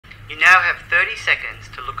You now have 30 seconds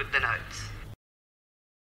to look at the notes.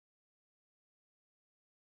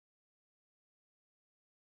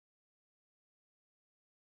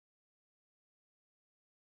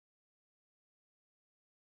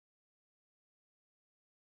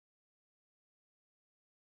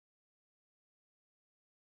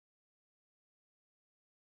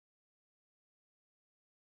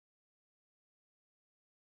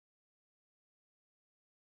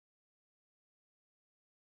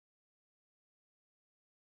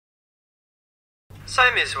 So,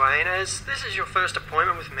 Ms. Wayne, as this is your first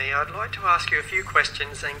appointment with me, I'd like to ask you a few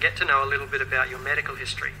questions and get to know a little bit about your medical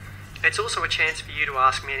history. It's also a chance for you to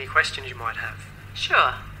ask me any questions you might have.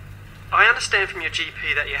 Sure. I understand from your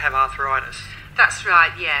GP that you have arthritis. That's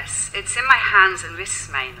right, yes. It's in my hands and wrists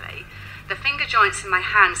mainly. The finger joints in my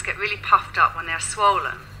hands get really puffed up when they're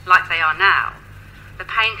swollen, like they are now. The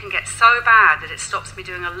pain can get so bad that it stops me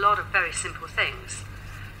doing a lot of very simple things.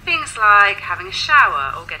 Things like having a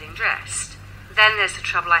shower or getting dressed. Then there's the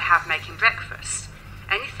trouble I have making breakfast.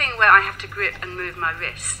 Anything where I have to grip and move my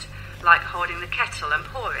wrist, like holding the kettle and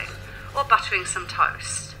pouring, or buttering some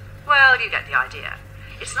toast. Well, you get the idea.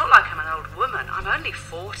 It's not like I'm an old woman, I'm only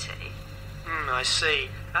 40. I see.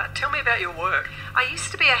 Tell me about your work. I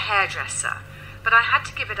used to be a hairdresser, but I had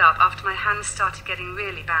to give it up after my hands started getting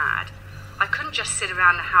really bad. I couldn't just sit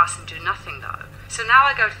around the house and do nothing though, so now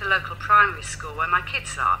I go to the local primary school where my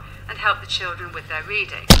kids are and help the children with their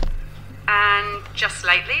reading. And just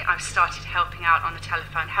lately, I've started helping out on the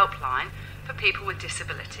telephone helpline for people with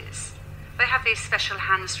disabilities. They have these special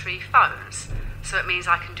hands-free phones, so it means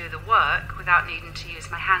I can do the work without needing to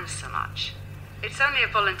use my hands so much. It's only a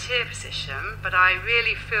volunteer position, but I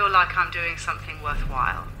really feel like I'm doing something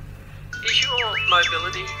worthwhile. Is your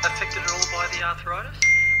mobility affected at all by the arthritis?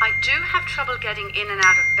 I do have trouble getting in and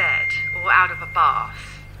out of bed or out of a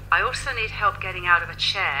bath. I also need help getting out of a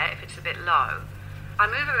chair if it's a bit low. I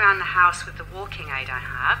move around the house with the walking aid I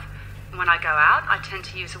have, and when I go out, I tend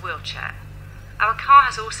to use a wheelchair. Our car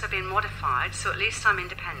has also been modified, so at least I'm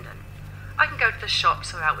independent. I can go to the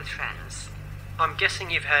shops or out with friends. I'm guessing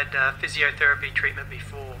you've had physiotherapy treatment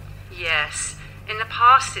before. Yes. In the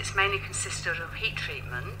past, it's mainly consisted of heat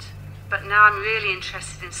treatment, but now I'm really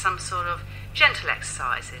interested in some sort of gentle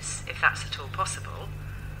exercises, if that's at all possible.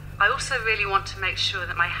 I also really want to make sure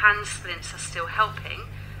that my hand splints are still helping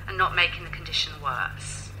and not making the condition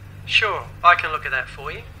worse. Sure, I can look at that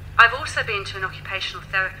for you. I've also been to an occupational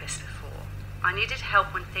therapist before. I needed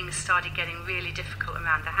help when things started getting really difficult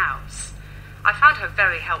around the house. I found her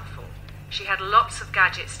very helpful. She had lots of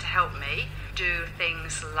gadgets to help me do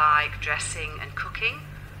things like dressing and cooking,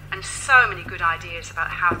 and so many good ideas about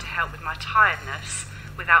how to help with my tiredness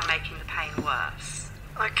without making the pain worse.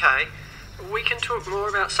 Okay, we can talk more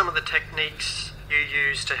about some of the techniques you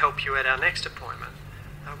use to help you at our next appointment.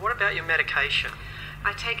 What about your medication?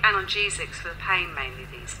 I take analgesics for the pain mainly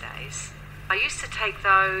these days. I used to take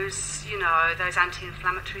those, those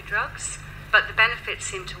anti-inflammatory drugs, but the benefits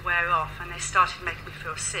seemed to wear off and they started making me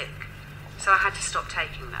feel sick, so I had to stop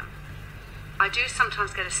taking them. I do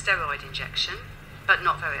sometimes get a steroid injection, but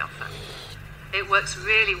not very often. It works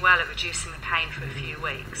really well at reducing the pain for a few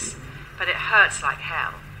weeks, but it hurts like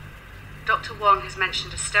hell. Dr. Wong has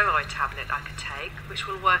mentioned a steroid tablet I could take, which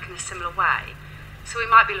will work in a similar way, so we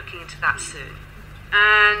might be looking into that soon.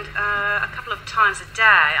 And a couple of times a day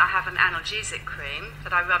I have an analgesic cream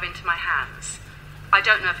that I rub into my hands. I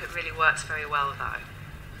don't know if it really works very well though.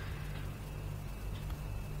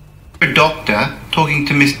 A doctor talking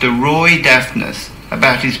to Mr. Roy Daphnis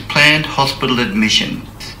about his planned hospital admission.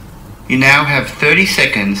 You now have 30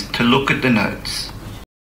 seconds to look at the notes.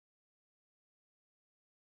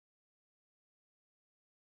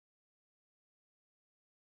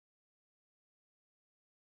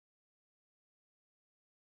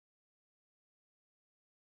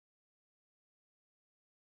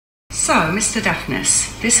 So, Mr.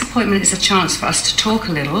 Daphnis, this appointment is a chance for us to talk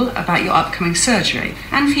a little about your upcoming surgery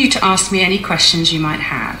and for you to ask me any questions you might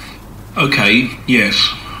have. Okay, yes.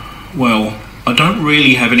 Well, I don't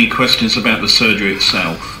really have any questions about the surgery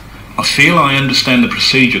itself. I feel I understand the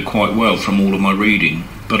procedure quite well from all of my reading,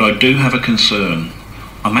 but I do have a concern.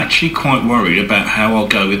 I'm actually quite worried about how I'll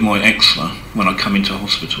go with my eczema when I come into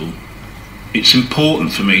hospital. It's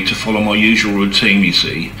important for me to follow my usual routine, you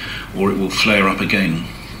see, or it will flare up again.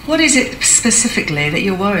 What is it specifically that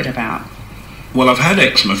you're worried about? Well, I've had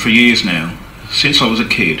eczema for years now, since I was a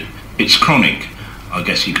kid. It's chronic, I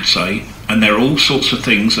guess you could say, and there are all sorts of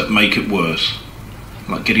things that make it worse.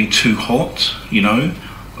 Like getting too hot,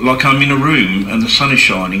 like I'm in a room and the sun is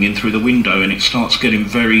shining in through the window and it starts getting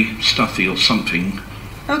very stuffy or something.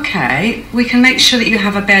 Okay, we can make sure that you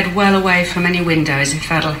have a bed well away from any windows if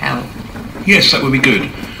that'll help. Yes, that would be good.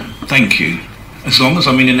 Thank you. As long as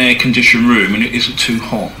I'm in an air-conditioned room and it isn't too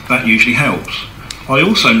hot, that usually helps. I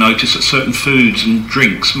also notice that certain foods and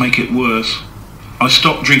drinks make it worse. I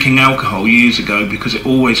stopped drinking alcohol years ago because it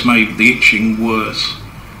always made the itching worse.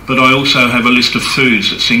 But I also have a list of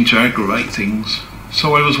foods that seem to aggravate things.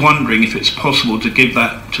 So I was wondering if it's possible to give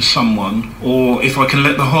that to someone, or if I can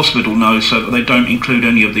let the hospital know so that they don't include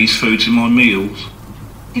any of these foods in my meals.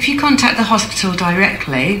 If you contact the hospital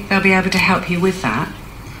directly, they'll be able to help you with that.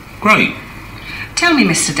 Great. Tell me,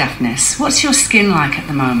 Mr. Daphnis, what's your skin like at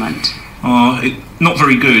the moment? Not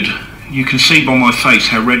very good. You can see by my face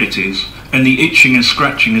how red it is, and the itching and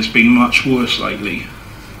scratching has been much worse lately.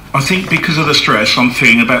 I think because of the stress I'm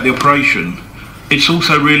feeling about the operation. It's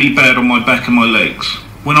also really bad on my back and my legs.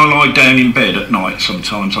 When I lie down in bed at night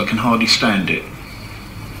sometimes I can hardly stand it.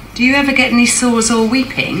 Do you ever get any sores or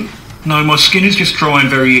weeping? No, my skin is just dry and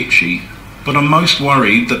very itchy. But I'm most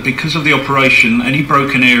worried that because of the operation, any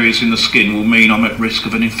broken areas in the skin will mean I'm at risk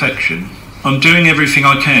of an infection. I'm doing everything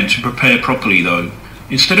I can to prepare properly though.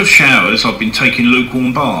 Instead of showers, I've been taking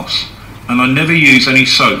lukewarm baths. And I never use any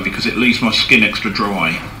soap because it leaves my skin extra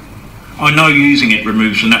dry. I know using it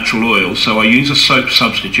removes the natural oil, so I use a soap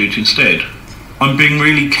substitute instead. I'm being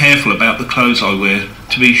really careful about the clothes I wear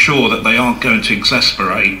to be sure that they aren't going to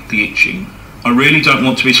exacerbate the itching. I really don't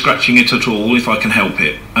want to be scratching it at all if I can help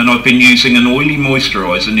it, and I've been using an oily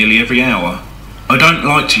moisturiser nearly every hour. I don't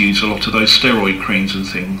like to use a lot of those steroid creams and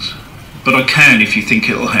things, but I can if you think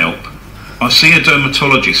it'll help. I see a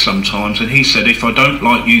dermatologist sometimes and he said if I don't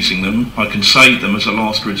like using them, I can save them as a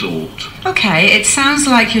last resort. Okay, it sounds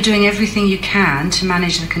like you're doing everything you can to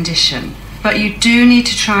manage the condition, but you do need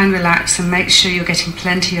to try and relax and make sure you're getting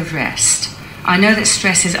plenty of rest. I know that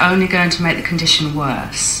stress is only going to make the condition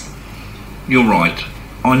worse. You're right.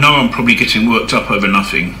 I know I'm probably getting worked up over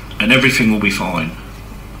nothing, and everything will be fine.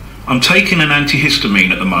 I'm taking an antihistamine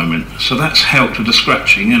at the moment, so that's helped with the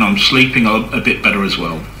scratching, and I'm sleeping a bit better as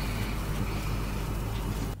well.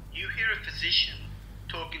 You hear a physician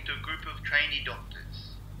talking to a group of trainee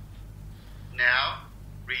doctors. Now,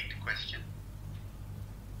 read the question.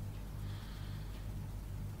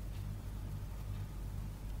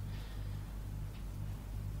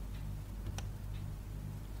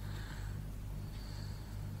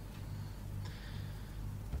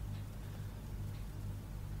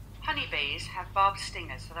 Honeybees have barbed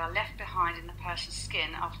stingers that are left behind in the person's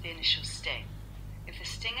skin after the initial sting. If the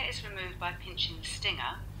stinger is removed by pinching the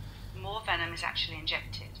stinger, more venom is actually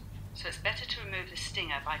injected, so it's better to remove the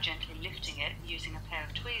stinger by gently lifting it using a pair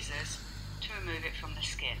of tweezers to remove it from the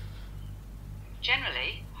skin.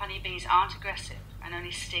 Generally, honeybees aren't aggressive and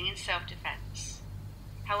only sting in self-defense.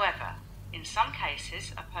 However, in some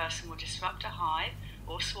cases, a person will disrupt a hive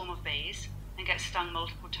or swarm of bees and get stung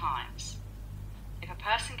multiple times. If a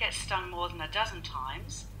person gets stung more than a dozen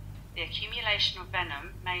times, the accumulation of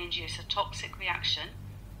venom may induce a toxic reaction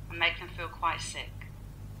and make them feel quite sick.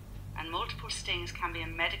 And multiple stings can be a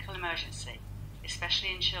medical emergency,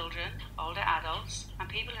 especially in children, older adults, and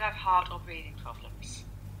people who have heart or breathing problems.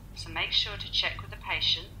 So make sure to check with the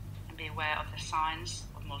patient and be aware of the signs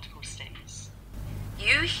of multiple stings.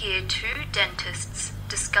 You hear two dentists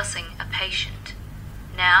discussing a patient.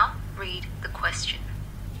 Now read the question.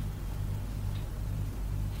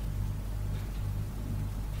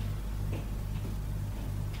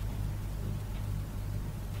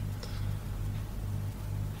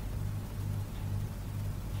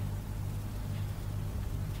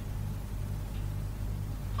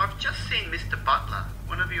 I've just seen Mr. Butler,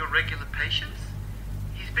 one of your regular patients.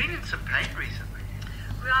 He's been in some pain recently.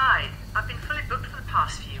 Right. I've been fully booked for the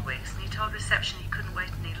past few weeks, and he told reception he couldn't wait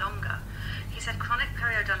any longer. He's had chronic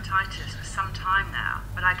periodontitis for some time now,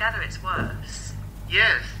 but I gather it's worse.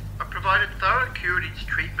 Yes, I provided thorough curative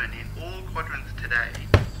treatment in all quadrants today,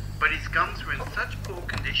 but his gums were in such poor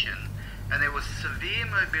condition and there was severe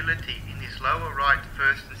mobility in his lower right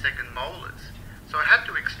first and second molars, so I had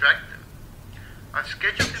to extract them. I've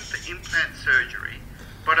scheduled him for implant surgery,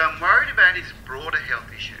 but I'm worried about his broader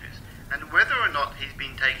health issues and whether or not he's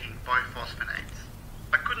been taking biphosphonates.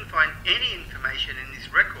 I couldn't find any information in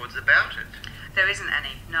his records about it. There isn't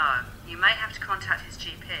any, no. You may have to contact his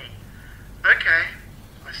GP. Okay,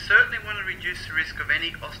 I certainly want to reduce the risk of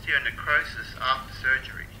any osteonecrosis after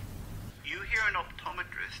surgery. You hear an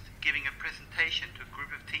optometrist giving a presentation to a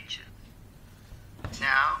group of teachers.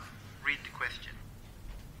 Now, read the question.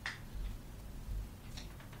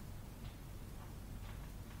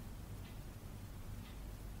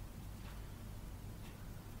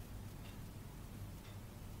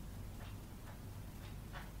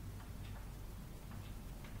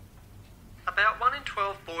 About 1 in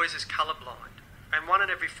 12 boys is colourblind, and 1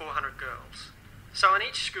 in every 400 girls. So in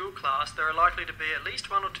each school class there are likely to be at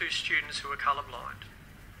least 1 or 2 students who are colourblind.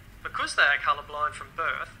 Because they are colourblind from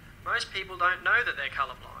birth, most people don't know that they're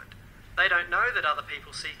colourblind. They don't know that other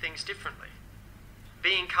people see things differently.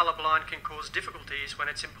 Being colourblind can cause difficulties when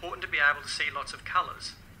it's important to be able to see lots of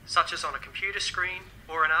colours, such as on a computer screen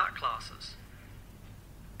or in art classes.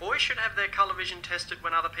 Boys should have their colour vision tested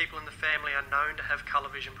when other people in the family are known to have colour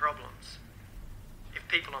vision problems. If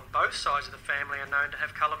people on both sides of the family are known to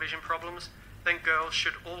have colour vision problems, then girls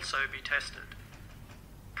should also be tested.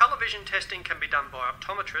 Colour vision testing can be done by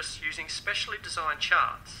optometrists using specially designed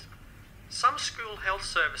charts. Some school health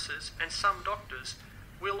services and some doctors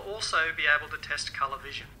will also be able to test colour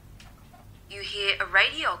vision. You hear a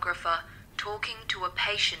radiographer talking to a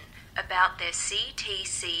patient about their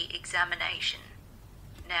CTC examination.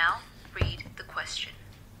 Now, read the question.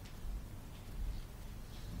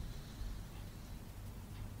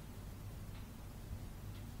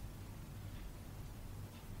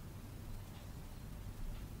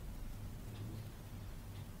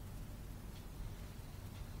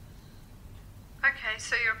 Okay,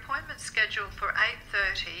 so your appointment's scheduled for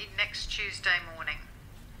 8:30 next Tuesday morning.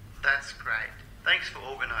 That's great. Thanks for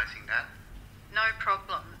organising that. No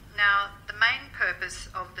problem. Now, the main purpose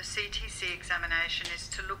of the CTC examination is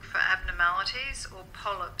to look for abnormalities or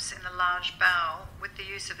polyps in the large bowel with the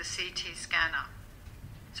use of a CT scanner.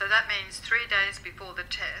 So that means 3 days before the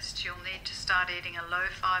test, you'll need to start eating a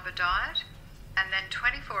low-fibre diet, and then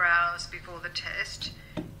 24 hours before the test,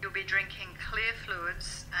 you'll be drinking clear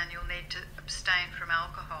fluids and you'll need to abstain from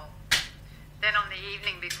alcohol. Then on the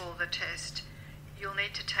evening before the test, you'll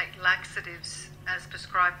need to take laxatives as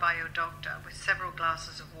prescribed by your doctor with several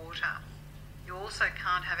glasses of water. You also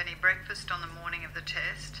can't have any breakfast on the morning of the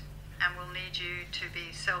test, and we'll need you to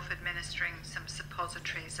be self-administering some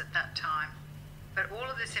suppositories at that time. But all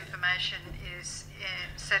of this information is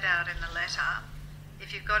set out in the letter.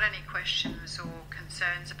 If you've got any questions or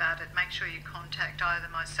concerns about it, make sure you contact either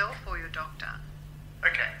myself or your doctor.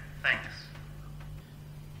 Okay, thanks.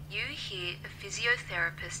 You hear a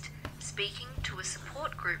physiotherapist speaking to a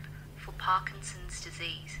support group for Parkinson's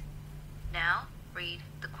disease. Now, read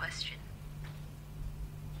the question.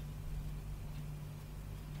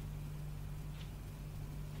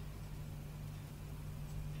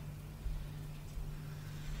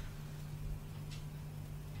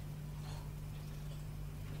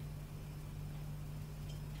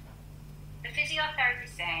 The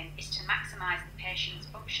physiotherapist's aim is to maximise the patient's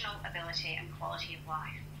functional ability and quality of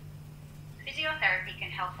life. Physiotherapy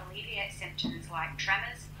can help alleviate symptoms like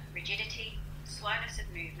tremors, rigidity, slowness of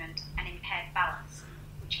movement, and impaired balance,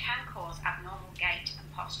 which can cause abnormal gait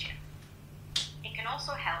and posture. It can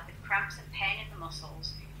also help with cramps and pain in the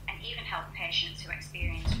muscles, and even help patients who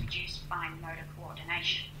experience reduced fine motor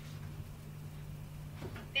coordination.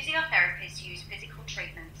 Physiotherapists use physical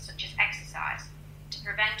treatments such as exercise to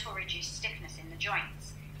prevent or reduce stiffness in the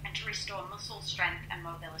joints and to restore muscle strength and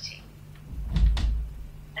mobility.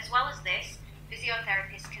 As well as this,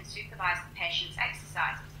 physiotherapists can supervise the patient's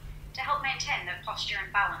exercises to help maintain their posture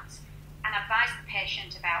and balance and advise the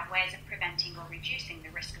patient about ways of preventing or reducing the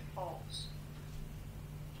risk of falls.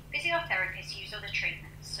 Physiotherapists use other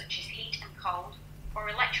treatments such as heat and cold or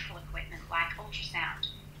electrical equipment like ultrasound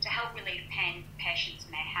to help relieve pain patients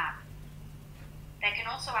may have. They can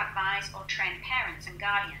also advise or train parents and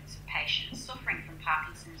guardians of patients suffering from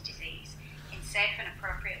Parkinson's disease in safe and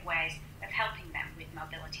appropriate ways of helping them with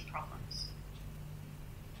mobility problems.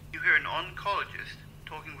 You hear an oncologist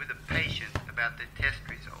talking with a patient about their test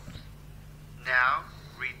results. Now,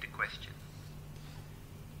 read the question.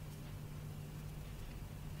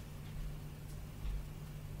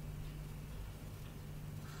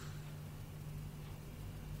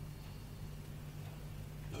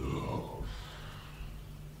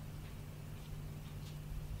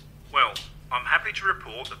 Well, I'm happy to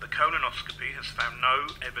report that the colonoscopy has found no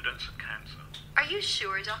evidence of cancer. Are you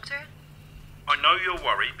sure, Doctor? I know you're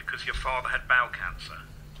worried because your father had bowel cancer,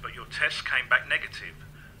 but your tests came back negative,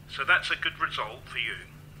 so that's a good result for you.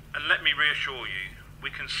 And let me reassure you, we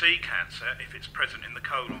can see cancer if it's present in the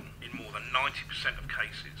colon in more than 90% of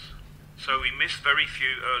cases. So we miss very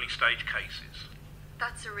few early stage cases.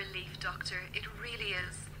 That's a relief, Doctor. It really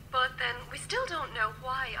is. But then we still don't know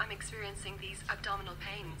why I'm experiencing these abdominal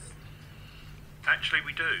pains. Actually,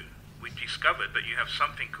 we do. We've discovered that you have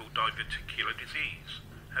something called diverticular disease.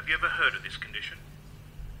 Have you ever heard of this condition?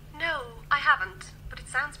 No, I haven't, but it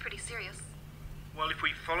sounds pretty serious. Well, if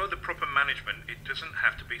we follow the proper management, it doesn't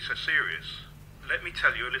have to be so serious. Let me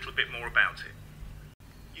tell you a little bit more about it.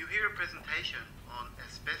 You hear a presentation on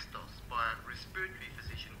asbestos by a respiratory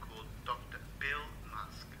physician called Dr. Bill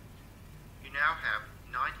Musk. You now have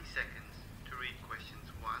 90 seconds to read questions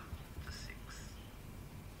 1 to 6.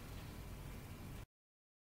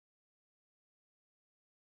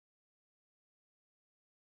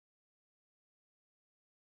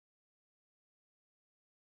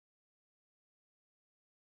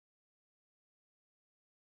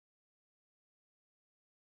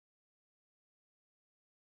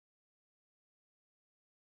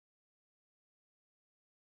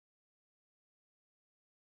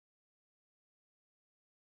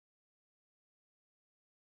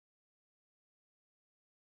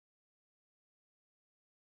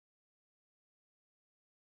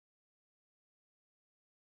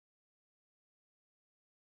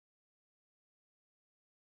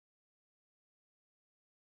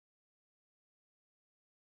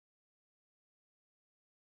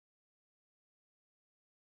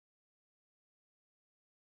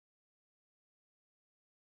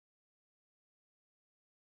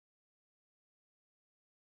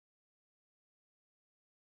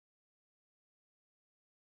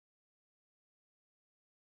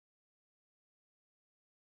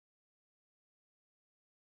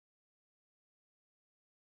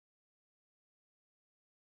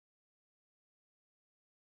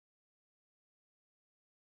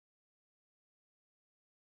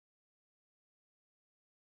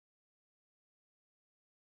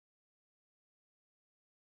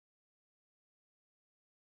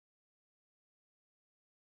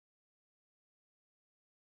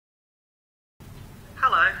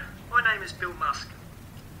 Hello, my name is Bill Musk.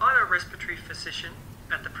 I'm a respiratory physician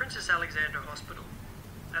at the Princess Alexandra Hospital,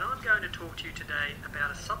 and I'm going to talk to you today about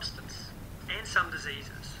a substance and some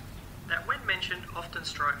diseases that, when mentioned, often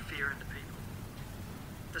strike fear into people.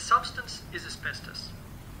 The substance is asbestos.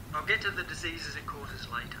 I'll get to the diseases it causes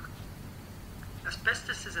later.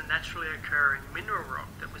 Asbestos is a naturally occurring mineral rock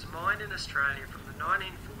that was mined in Australia from the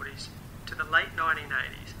 1940s to the late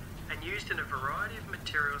 1980s and used in a variety of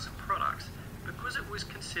materials and products because it was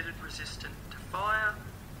considered resistant to fire,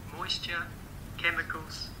 moisture,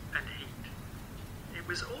 chemicals and heat. It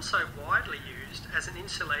was also widely used as an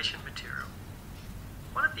insulation material.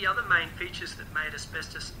 One of the other main features that made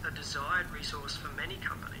asbestos a desired resource for many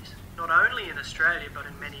companies, not only in Australia but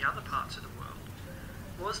in many other parts of the world,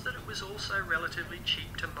 was that it was also relatively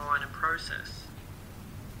cheap to mine and process.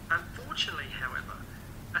 Unfortunately, however,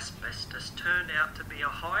 asbestos turned out to be a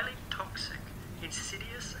highly toxic,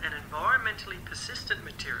 insidious and environmentally persistent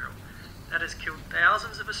material that has killed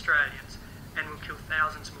thousands of Australians and will kill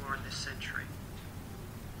thousands more in this century.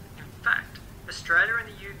 In fact, Australia and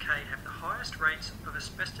the UK have the highest rates of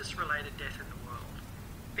asbestos-related death in the world.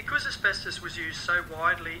 Because asbestos was used so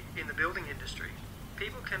widely in the building industry,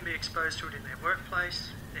 people can be exposed to it in their workplace,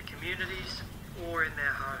 their communities, or in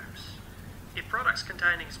their homes. If products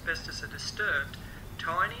containing asbestos are disturbed,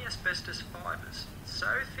 tiny asbestos fibres,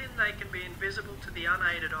 so thin they can be invisible to the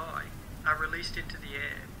unaided eye, are released into the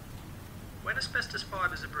air. When asbestos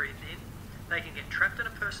fibres are breathed in, they can get trapped in a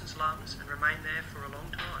person's lungs and remain there for a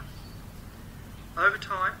long time. Over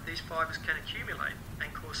time, these fibres can accumulate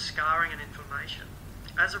and cause scarring and inflammation.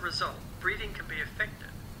 As a result, breathing can be affected,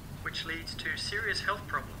 which leads to serious health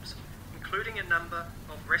problems, including a number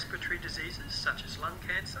of respiratory diseases such as lung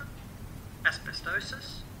cancer,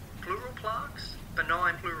 asbestosis, pleural plaques,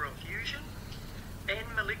 benign pleural effusion,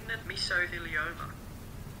 and malignant mesothelioma.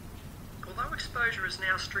 Although exposure is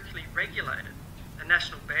now strictly regulated, a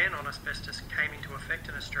national ban on asbestos came into effect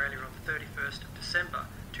in Australia on the 31st of December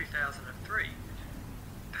 2003,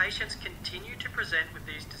 patients continue to present with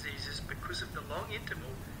these diseases because of the long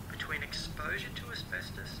interval between exposure to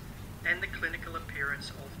asbestos and the clinical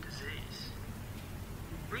appearance of disease.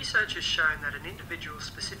 Research has shown that an individual's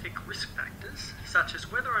specific risk factors, such as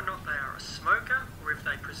whether or not they are a smoker or if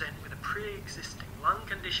they present with a pre-existing lung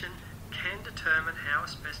condition, can determine how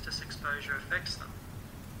asbestos exposure affects them.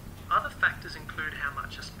 Other factors include how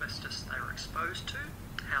much asbestos they were exposed to,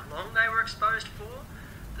 how long they were exposed for,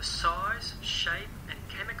 the size, shape and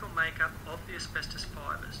chemical makeup of the asbestos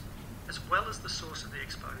fibres, as well as the source of the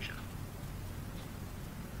exposure.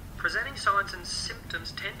 Presenting signs and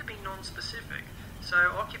symptoms tend to be non-specific, so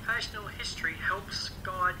occupational history helps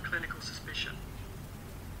guide clinical suspicion.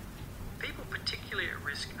 People particularly at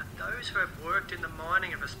risk are those who have worked in the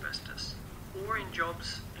mining of asbestos or in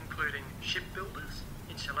jobs including shipbuilders,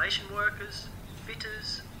 insulation workers,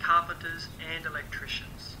 fitters, carpenters and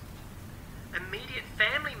electricians. Immediate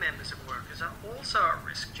family members of workers are also at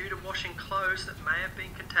risk due to washing clothes that may have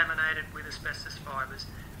been contaminated with asbestos fibres,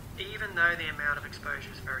 even though the amount of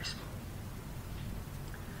exposure is very small.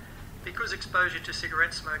 Because exposure to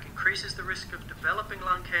cigarette smoke increases the risk of developing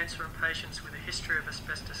lung cancer in patients with a history of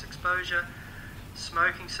asbestos exposure,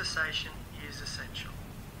 smoking cessation is essential.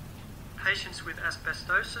 Patients with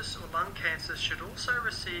asbestosis or lung cancer should also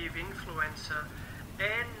receive influenza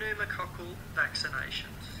and pneumococcal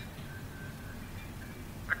vaccinations.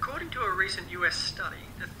 According to a recent US study,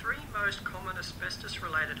 the 3 most common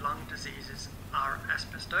asbestos-related lung diseases are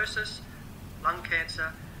asbestosis, lung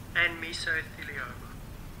cancer, and mesothelioma.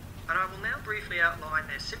 And I will now briefly outline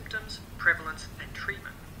their symptoms, prevalence, and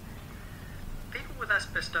treatment. People with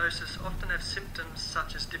asbestosis often have symptoms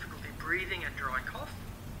such as difficulty breathing and dry cough,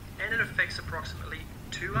 and it affects approximately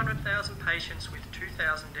 200,000 patients with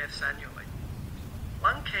 2,000 deaths annually.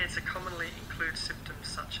 Lung cancer commonly includes symptoms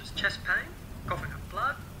such as chest pain, coughing up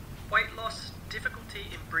blood, weight loss, difficulty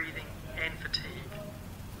in breathing, and fatigue.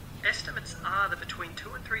 Estimates are that between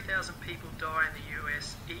 2,000 and 3,000 people die in the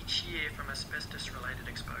US each year from asbestos-related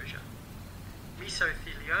exposure.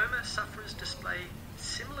 Mesothelioma sufferers display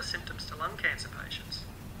similar symptoms to lung cancer patients,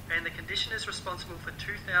 and the condition is responsible for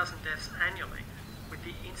 2,000 deaths annually, with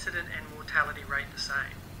the incident and mortality rate the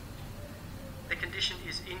same. The condition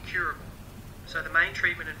is incurable, so the main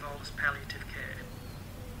treatment involves palliative care.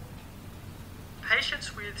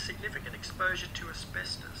 Patients with significant exposure to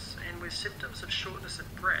asbestos and with symptoms of shortness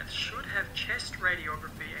of breath should have chest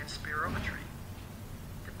radiography and spirometry.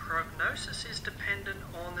 The prognosis is dependent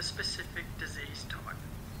on the specific disease type.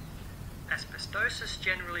 Asbestosis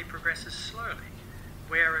generally progresses slowly,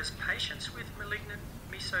 whereas patients with malignant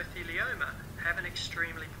mesothelioma have an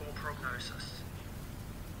extremely poor prognosis.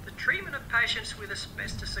 The treatment of patients with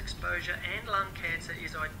asbestos exposure and lung cancer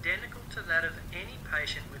is identical to that of any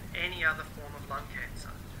patient with any other form of lung cancer.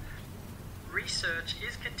 Research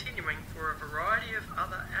is continuing for a variety of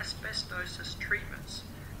other asbestosis treatments,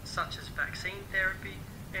 such as vaccine therapy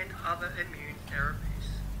and other immune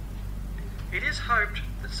therapies. It is hoped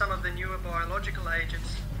that some of the newer biological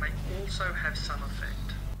agents may also have some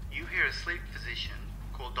effect. You hear a sleep physician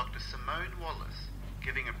called Dr. Simone Wallace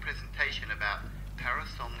giving a presentation about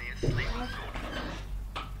parasomnia sleep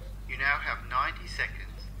disorder. You now have 90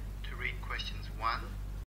 seconds to read questions 1.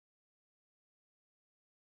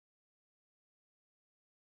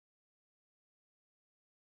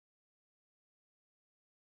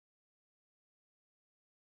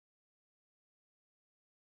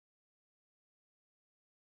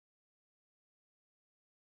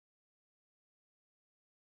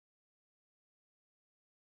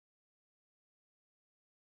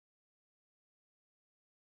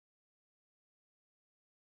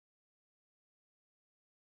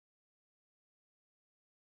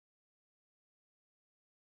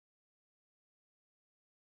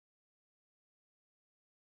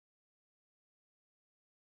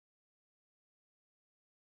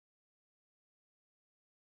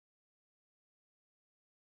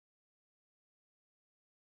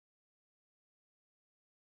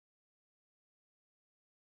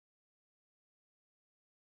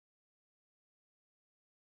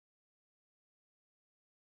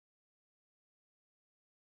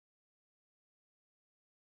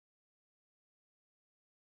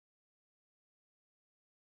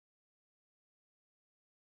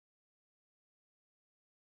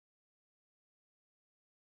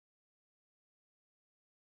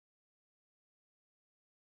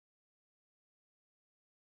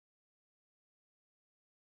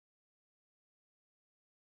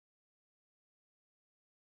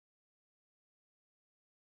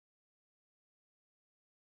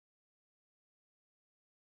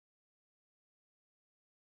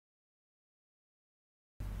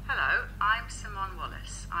 Hello, I'm Simone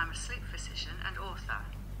Wallace. I'm a sleep physician and author,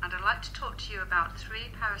 and I'd like to talk to you about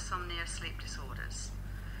 3 parasomnia sleep disorders: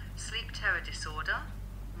 sleep terror disorder,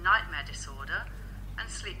 nightmare disorder, and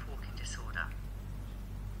sleepwalking disorder.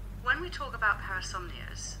 When we talk about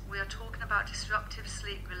parasomnias, we are talking about disruptive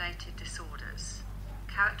sleep-related disorders,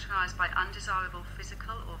 characterized by undesirable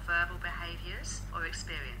physical or verbal behaviors or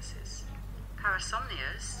experiences.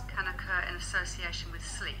 Parasomnias can occur in association with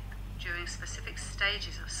sleep, during specific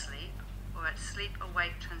stages of sleep, or at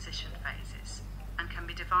sleep-awake transition phases, and can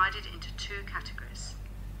be divided into 2 categories: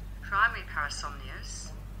 primary parasomnias,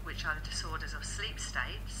 which are the disorders of sleep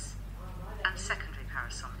states, and secondary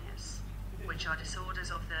parasomnias, which are disorders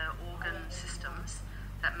of the organ systems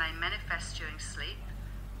that may manifest during sleep,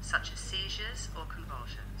 such as seizures or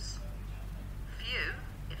convulsions. Few,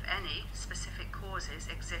 if any, specific causes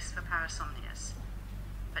exist for parasomnias,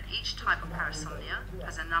 but each type of parasomnia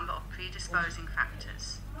has a number of predisposing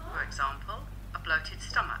factors. For example, a bloated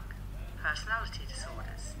stomach, personality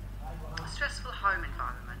disorders, a stressful home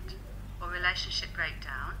environment, or relationship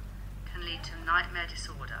breakdown can lead to nightmare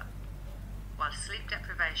disorder, while sleep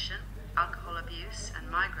deprivation, alcohol abuse, and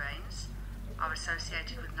migraines are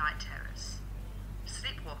associated with night terrors.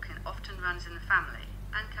 Sleepwalking often runs in the family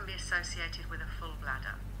and can be associated with a full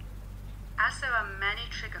bladder. As there are many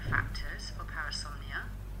trigger factors for parasomnia,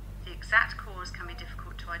 the exact cause can be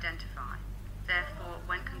difficult to identify. Therefore,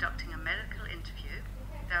 when conducting a medical interview,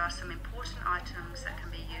 there are some important items that can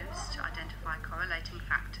be used to identify correlating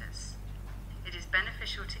factors. It is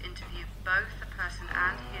beneficial to interview both the person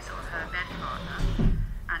and his or her bed partner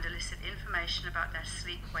and elicit information about their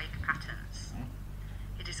sleep-wake patterns.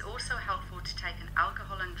 It is also helpful to take an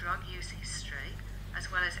alcohol and drug use history,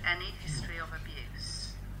 as well as any history of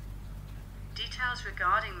abuse. Details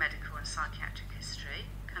regarding medical and psychiatric history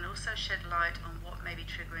can also shed light on what may be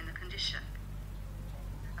triggering the condition.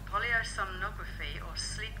 A polysomnography or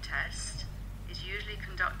sleep test is usually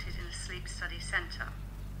conducted in a sleep study centre,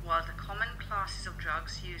 while the common classes of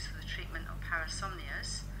drugs used for the treatment of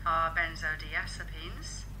parasomnias are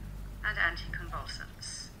benzodiazepines and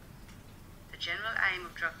anticonvulsants. The general aim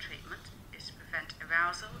of drug treatment is to prevent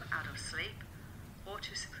arousal out of sleep or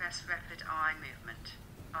to suppress rapid eye movement,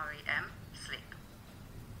 REM, sleep.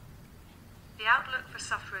 The outlook for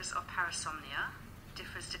sufferers of parasomnia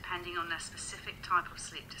differs depending on their specific type of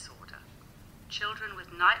sleep disorder. Children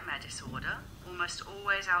with nightmare disorder almost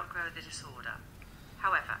always outgrow the disorder.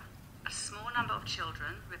 However, a small number of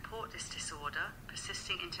children report this disorder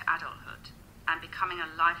persisting into adulthood and becoming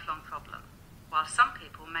a lifelong problem, while some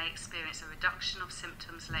people may experience a reduction of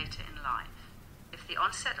symptoms later in life. If the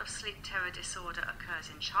onset of sleep terror disorder occurs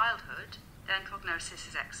in childhood, then prognosis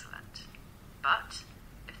is excellent. But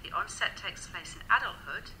if the onset takes place in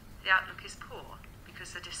adulthood, the outlook is poor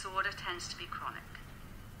because the disorder tends to be chronic.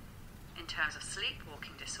 In terms of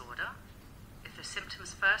sleepwalking disorder, if the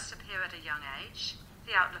symptoms first appear at a young age,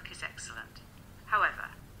 the outlook is excellent.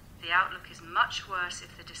 However, the outlook is much worse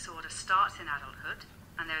if the disorder starts in adulthood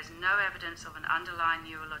and there is no evidence of an underlying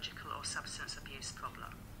neurological or substance abuse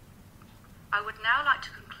problem. I would now like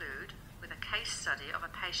to conclude with a case study of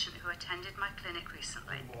a patient who attended my clinic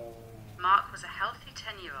recently. Mark was a healthy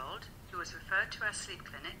 10-year-old who was referred to our sleep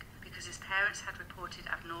clinic because his parents had reported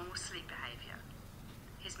abnormal sleep behaviour.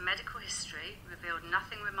 His medical history revealed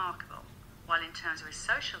nothing remarkable, while in terms of his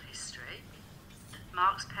social history,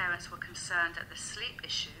 Mark's parents were concerned that the sleep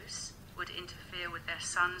issues would interfere with their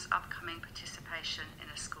son's upcoming participation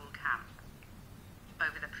in a school camp.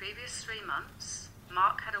 Over the previous 3 months,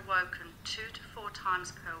 Mark had awoken 2 to 4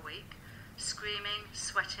 times per week, screaming,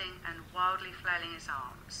 sweating, and wildly flailing his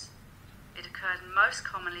arms. It occurred most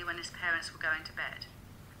commonly when his parents were going to bed.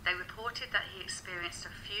 They reported that he experienced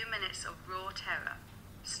a few minutes of raw terror,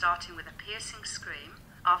 starting with a piercing scream,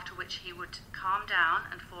 after which he would calm down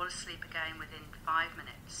and fall asleep again within 5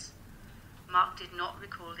 minutes. Mark did not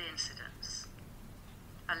recall the incidents.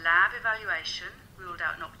 A lab evaluation ruled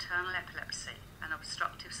out nocturnal epilepsy and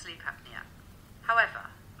obstructive sleep apnea.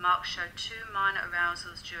 However, Mark showed 2 minor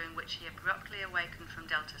arousals during which he abruptly awakened from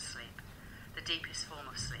delta sleep, the deepest form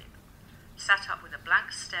of sleep, sat up with a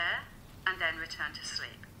blank stare, and then returned to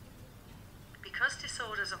sleep. Because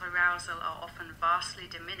disorders of arousal are often vastly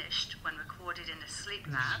diminished when recorded in a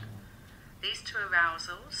sleep lab, these 2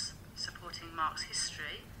 arousals, supporting Mark's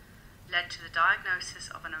history, led to the diagnosis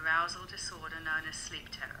of an arousal disorder known as sleep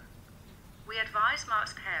terror. We advise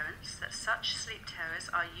Mark's parents that such sleep terrors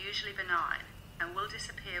are usually benign and will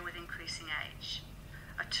disappear with increasing age.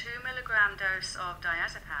 A 2 milligram dose of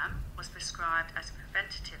diazepam was prescribed as a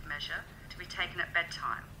preventative measure to be taken at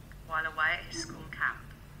bedtime while away at his school camp.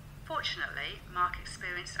 Fortunately, Mark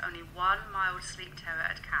experienced only 1 mild sleep terror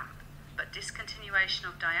at camp, but discontinuation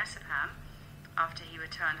of diazepam after he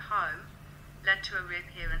returned home led to a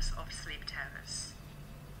reappearance of sleep terrors.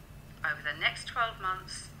 Over the next 12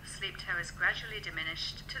 months, sleep terrors gradually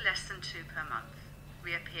diminished to less than 2 per month,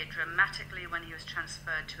 reappeared dramatically when he was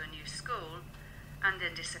transferred to a new school, and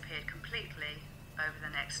then disappeared completely over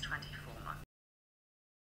the next 24 months.